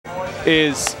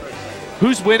is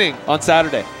who's winning on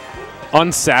Saturday?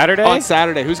 On Saturday? On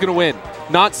Saturday. Who's going to win?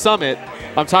 Not Summit.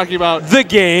 I'm talking about the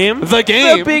game. The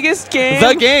game. The biggest game.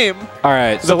 The game. All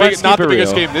right. So let's not keep the it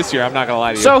biggest real. game this year. I'm not going to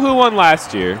lie to you. So who won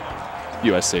last year?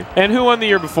 USC. And who won the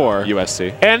year before?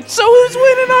 USC. And so who's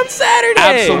winning on Saturday?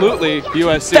 Absolutely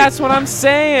USC. That's what I'm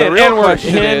saying. The real and we're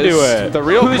question into is, it. The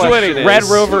real who's question winning? is, Red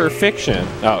Rover or Fiction?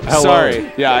 Oh, hello.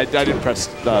 Sorry. Yeah, I didn't press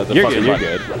the You're fucking good.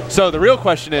 You're button. good. So the real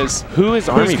question is, who's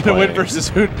Army going to win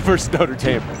versus Notre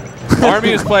Dame? Army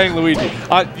is playing Luigi. You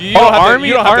don't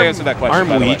have to answer that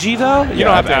question. Luigi though? You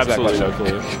don't have to answer that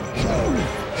absolutely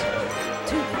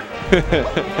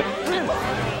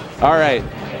question. All right.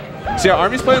 So yeah,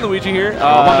 Army's playing Luigi here.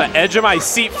 I'm on the edge of my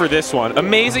seat for this one.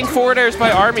 Amazing forward airs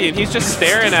by Army, and he's just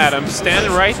staring at him,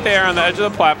 standing right there on the edge of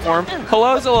the platform.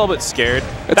 Hello's a little bit scared.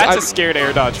 That's a scared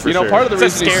air dodge for sure. You know, part of the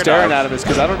reason he's staring at him is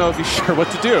because I don't know if he's sure what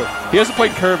to do. He hasn't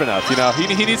played curve enough. You know,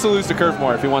 he needs to lose the curve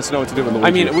more if he wants to know what to do with Luigi.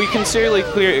 I mean, we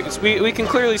can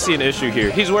clearly see an issue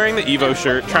here. He's wearing the Evo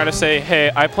shirt, trying to say,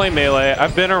 "Hey, I play Melee.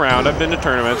 I've been around. I've been to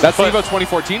tournaments." That's the Evo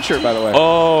 2014 shirt, by the way.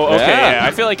 Oh, okay. Yeah.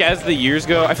 I feel like as the years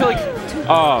go, I feel like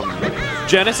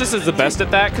Genesis is the best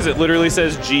at that because it literally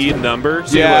says G number,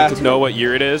 so you like know what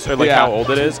year it is or like how old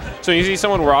it is. So you see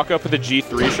someone rock up with a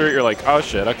G3 shirt, you're like, oh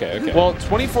shit, okay. Well,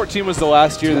 2014 was the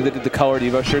last year that they did the colored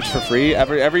Evo shirts for free.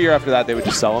 Every year after that, they would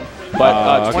just sell them.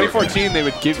 But 2014, they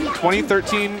would give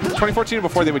 2014 and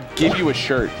before they would give you a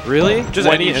shirt. Really? Just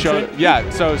when any you showed, yeah.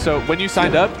 So when you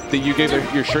signed up, that you gave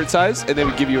your shirt size, and they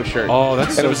would give you a shirt. Oh,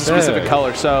 that's and it was a specific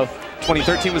color. So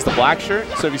 2013 was the black shirt.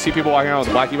 So if you see people walking around with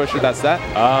a black Evo shirt, that's that.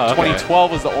 Okay.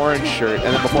 2012 was the orange shirt,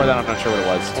 and then before that, I'm not sure what it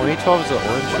was. 2012 is the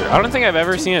orange shirt. I don't think I've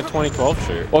ever seen a 2012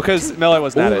 shirt. Well, because Melee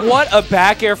wasn't at it. What a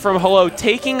back air from Hello,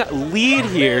 taking lead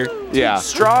here. Yeah.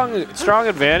 Strong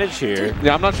advantage here.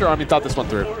 Yeah, I'm not sure Army thought this one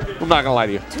through. I'm not gonna lie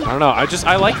to you. I don't know.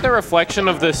 I like the reflection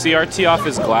of the CRT off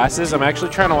his glasses. I'm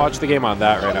actually trying to watch the game on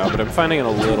that right now, but I'm finding it a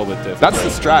little bit different. That's the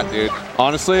strat, dude.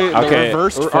 Honestly, the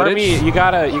reversed footage. Army, you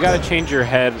gotta change your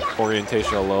head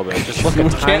orientation a little bit. Just look a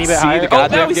tiny bit higher. Oh,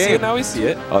 now we see it. Now we see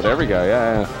it. Oh, there we go.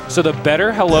 Yeah. So the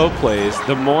better Hello plays,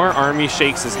 the more Army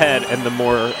shakes his head, and the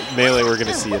more Melee we're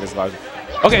gonna see in his live.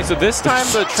 Okay, so this time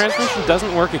the transformation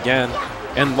doesn't work again.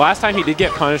 And last time he did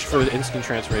get punished for the instant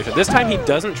transformation. This time he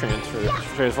doesn't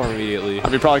transform immediately. I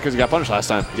mean, probably because he got punished last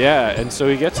time. Yeah, and so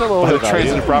he gets a little bit of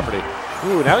transitive property.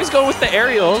 Ooh, now he's going with the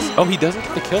aerials. Oh, he doesn't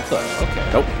get the kill though. Okay.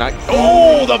 Nope. Not.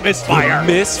 Oh, the misfire.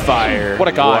 Misfire. What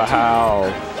a god.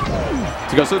 Wow.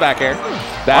 He goes to the back air.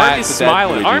 Army's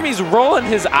smiling. Army's rolling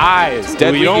his eyes.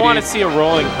 You don't want to see a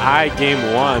rolling eye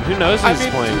game one. Who knows who's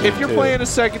playing? If you're playing a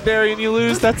secondary and you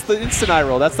lose, that's the instant eye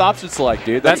roll. That's the option select,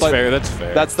 dude. That's fair. That's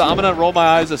fair. That's the I'm gonna roll my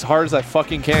eyes as hard as I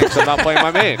fucking can because I'm not playing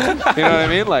my main. You know what I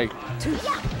mean? Like,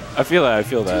 I feel that. I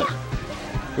feel that.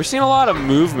 We're seeing a lot of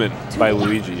movement by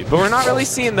Luigi, but we're not really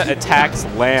seeing the attacks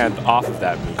land off of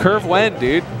that movement. Curve when,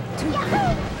 dude.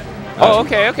 Oh,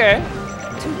 okay.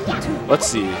 Let's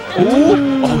see.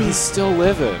 Ooh. Oh, he's still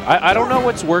living. I don't know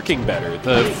what's working better,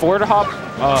 the forward hop,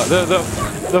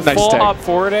 the nice full tag. hop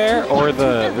forward air, or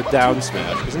the down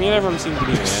smash, because neither of them seem to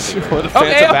be landing. Or the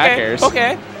phantom back airs.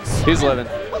 Okay. He's living.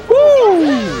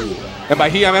 Woo! And by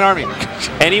he, I mean Army.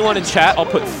 Anyone in chat, I'll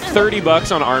put 30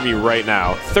 bucks on Army right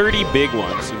now. 30 big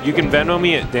ones. You can Venmo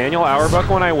me at Daniel Auerbach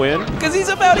when I win, because he's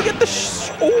about to get the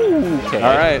okay.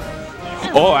 All right.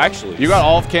 Oh, actually. You got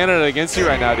all of Canada against you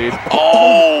right now, dude.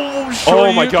 Oh, sure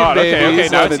oh my god. Okay.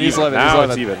 Now it's even. Now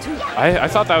it's it's even. I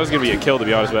thought that was going to be a kill, to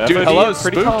be honest with you. Dude, Hello's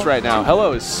spooked right now.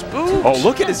 Hello is spooked. Oh,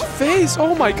 look at his face.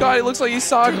 Oh my god, he looks like he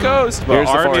saw a ghost. But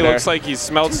Army looks like he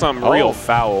smelled something real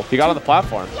foul. He got on the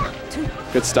platform.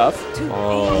 Good stuff.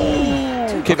 Oh.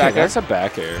 Okay, back air. That's a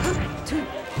back air.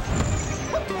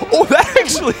 Oh, that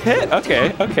actually hit. Okay.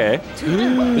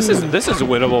 This is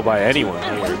winnable by anyone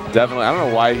here. Definitely. I don't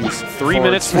know why he's 3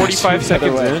 minutes 45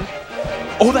 seconds in.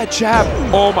 Oh, that jab.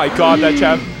 Oh my god, that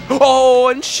jab. Oh,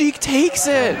 and Sheik takes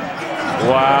it.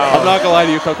 Wow. I'm not gonna lie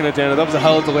to you, Coconut Dana. That was a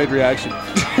hell of a delayed reaction.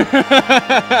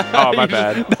 Oh, my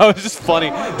bad. That was just funny.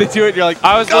 They do it, and you're like,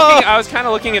 I was kind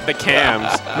of looking at the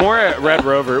cams. More at Red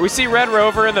Rover. We see Red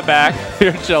Rover in the back.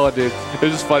 You're chilling, dude. It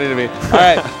was just funny to me. All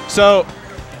right, so.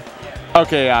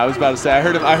 Okay, yeah, I was about to say. I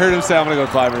heard him say I'm gonna go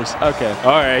climbers. Okay.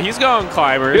 All right, he's going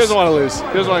climbers. He doesn't want to lose.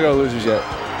 He doesn't want to go losers yet.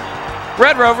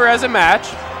 Red Rover has a match.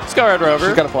 Let's go, Red Rover.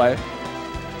 She's gotta play.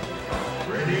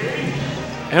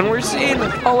 And we're seeing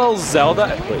a little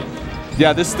Zelda. Wait.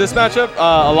 Yeah, this matchup,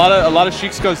 a lot of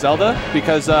Sheiks go Zelda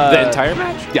because the entire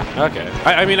match. Yeah. Okay.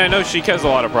 I mean, I know Sheik has a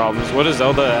lot of problems. What does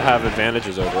Zelda have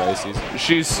advantages over Ices?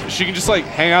 She can just like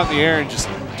hang out in the air and just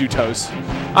do toes.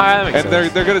 That makes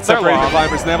sense. They're good at separating the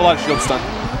climbers, and they have a lot of shield stun.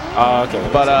 Okay.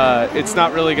 But it's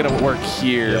not really going to work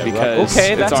here because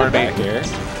that's it's a Army. back air.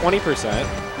 20%.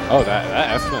 Oh, that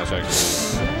F smash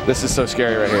actually. This is so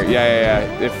scary right here. Yeah.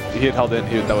 If he had held in,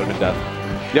 that would have been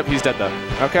death. Yep, he's dead though.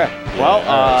 Okay. Well,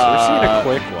 so we're seeing a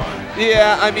quick one.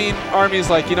 Yeah, I mean, Army's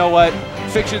like, you know what?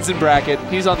 Fiction's in bracket.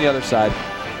 He's on the other side.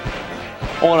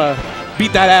 I want to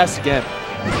beat that ass again.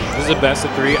 This is a best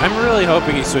of 3. I'm really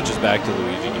hoping he switches back to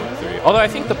Luigi game 3. Although I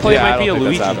think the play might be a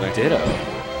Luigi Ditto.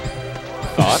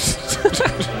 Thoughts?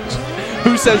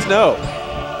 Who says no?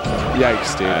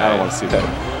 Yikes, dude. I don't want to see that.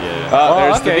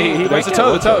 Yeah. There's the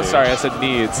toe. Sorry, I said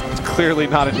knee. It's clearly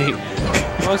not a knee.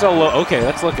 Well, it's all low. Okay,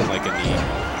 that's looking like a knee.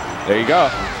 There you go.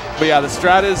 But yeah, the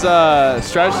strat is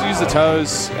to use the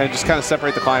toes and just kind of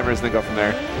separate the climbers and then go from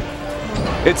there.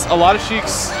 It's a lot of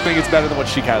Sheiks think it's better than what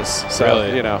Sheik has. So,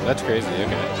 really? You know, that's crazy.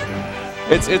 Okay.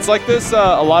 It's like this.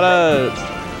 A lot of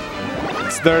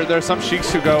there are some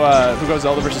Sheiks who go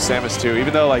Zelda versus Samus too.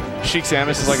 Even though like Sheik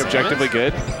Samus is like objectively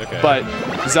good, but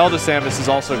Zelda Samus is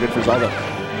also good for Zelda.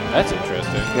 That's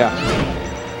interesting. Yeah.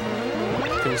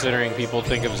 Considering people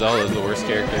think of Zelda as the worst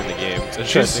character in the game, it's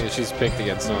interesting that she's picked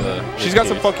against some of the. She's got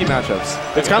some funky matchups.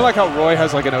 It's kind of like how Roy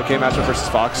has like an okay matchup versus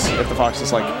Fox if the Fox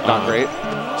is like not great.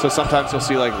 So sometimes you'll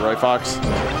see like Roy Fox.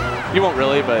 You won't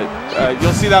really, but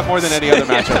you'll see that more than any other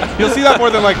matchup. You'll see that more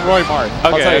than like Roy Marth.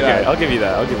 Okay, I'll give you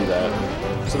that. I'll give you that.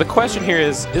 So the question here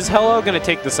is Hello going to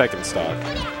take the second stock?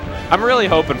 I'm really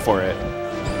hoping for it.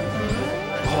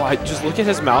 Oh, I just look at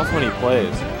his mouth when he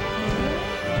plays.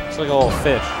 It's like a little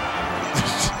fish.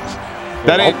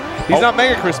 That ain't. He's not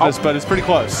Mega Christmas, but it's pretty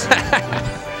close.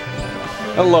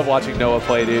 I love watching Noah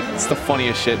play, dude. It's the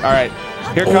funniest shit. All right,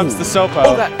 here comes the Sopo.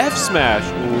 Oh, that F smash.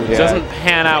 Ooh, doesn't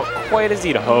pan out quite as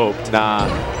he'd hoped. Nah.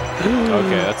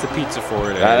 Okay, that's the pizza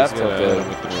forward. That's good.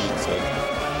 With the pizza.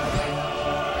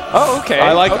 Oh, okay.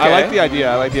 I like the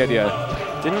idea. I like the idea.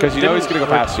 Because you know he's gonna go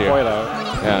past you.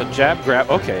 Yeah. A jab grab.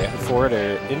 Okay, forward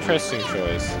air. Interesting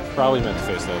choice. Probably meant to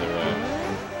face the other way.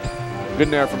 Good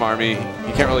nair from Army.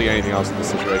 You can't really get anything else in this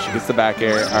situation. Gets the back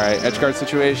air. All right, edge guard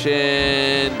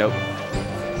situation. Nope.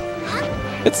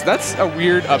 That's a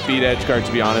weird upbeat edge guard,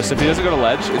 to be honest. If he doesn't go to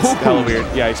ledge, it's hella weird.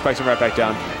 Yeah, he spikes him right back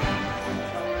down.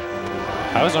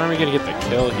 How is Army going to get the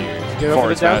kill here?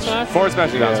 Forward smash. Forward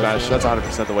smash and down smash. That's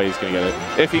 100% the way he's going to get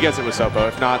it. If he gets it with Sopo.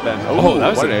 If not, then... Oh, that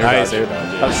was a nice air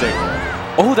dodge. That was sick.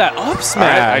 Oh, that up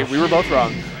smash. Right, we were both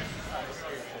wrong.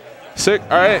 Sick.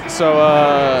 All right, so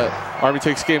Army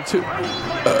takes game 2.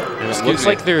 It looks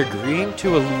like they're agreeing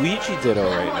to a Luigi Ditto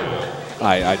right now.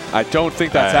 I don't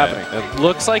think that's happening. It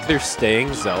looks like they're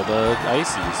staying Zelda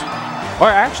Ices. Or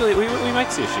actually, we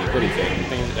might see a Sheik. What do you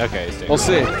think? Okay, we'll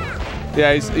see.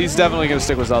 Yeah, he's definitely going to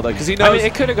stick with Zelda because he knows. I mean,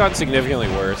 it could have gone significantly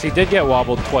worse. He did get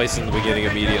wobbled twice in the beginning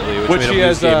immediately, which made him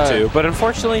lose game 2. But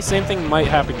unfortunately, same thing might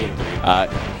happen game 3.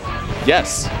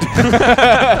 Yes.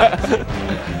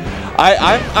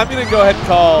 I'm going to go ahead and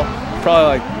call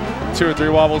probably like 2 or 3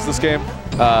 wobbles this game.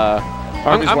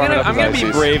 I'm going to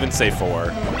be brave and say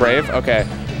 4. Brave? Okay.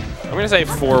 I'm going to say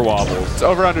 4 wobbles. It's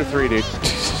over under 3, dude.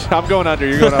 I'm going under.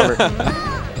 You're going over.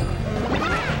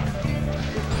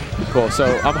 Cool.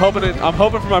 So I'm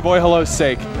hoping for my boy Hello's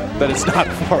sake that it's not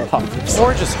 4 wobbles.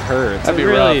 4 just hurts. That'd be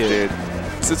rough, dude.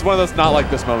 It's one of those not like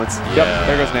this moments. Yeah. Yep,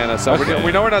 there goes Nana. So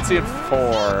we know we're not seeing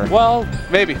 4. Well,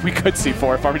 maybe we could see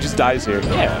 4 if Army just dies here.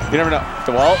 Yeah. You never know.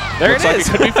 Well, there looks it like is.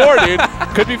 It could be 4, dude.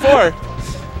 Could be 4.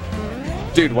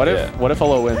 Dude, what if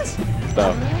Hello wins,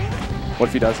 though? What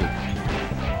if he doesn't?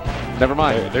 Never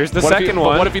mind. There's the second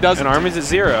one. What if he doesn't? And Army's at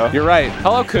 0. You're right.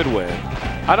 Hello could win.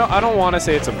 I don't want to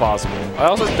say it's impossible. I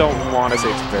also don't want to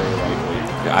say it's very likely.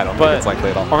 Yeah, I don't think it's likely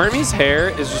at all. Army's hair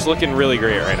is just looking really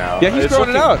great right now. Yeah, he's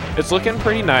growing it out. It's looking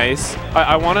pretty nice.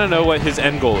 I want to know what his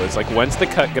end goal is. Like, when's the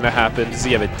cut going to happen? Does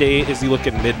he have a date? Is he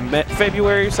looking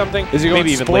mid-February or something? Is he going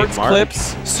maybe even sports late March?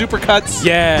 Clips, super cuts?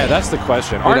 Yeah, that's the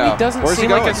question. Army doesn't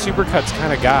seem like a super cuts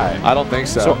kind of guy. I don't think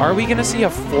so. So are we going to see a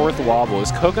 4th wobble?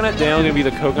 Is Coconut Dale going to be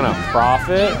the Coconut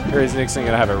Prophet? Or is Nixon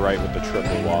going to have it right with the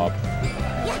triple wob?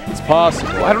 It's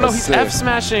possible. I don't know. He's F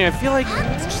smashing. I feel like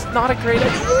it's just not a great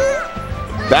idea.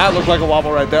 That looked like a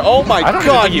wobble right there. Oh my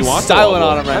God, he's styling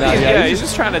on him right now. Yeah, he's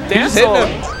just trying to dance. He's hitting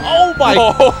him. Oh my!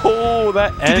 Oh,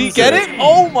 that ends. Did he get it?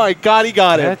 Oh my God, he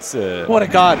got it. That's it. What a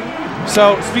God.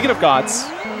 So speaking of gods,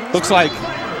 looks like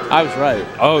I was right.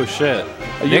 Oh shit.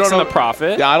 Nixon the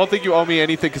Prophet. Yeah, I don't think you owe me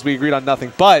anything because we agreed on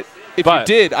nothing. But if you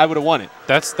did, I would have won it.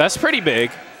 That's pretty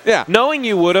big. Yeah. Knowing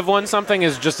you would have won something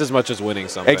is just as much as winning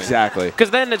something. Exactly. Because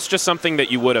then it's just something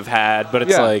that you would have had, but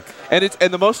it's like...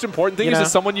 And the most important thing is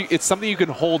it's something you can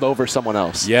hold over someone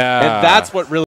else. Yeah. And that's what really...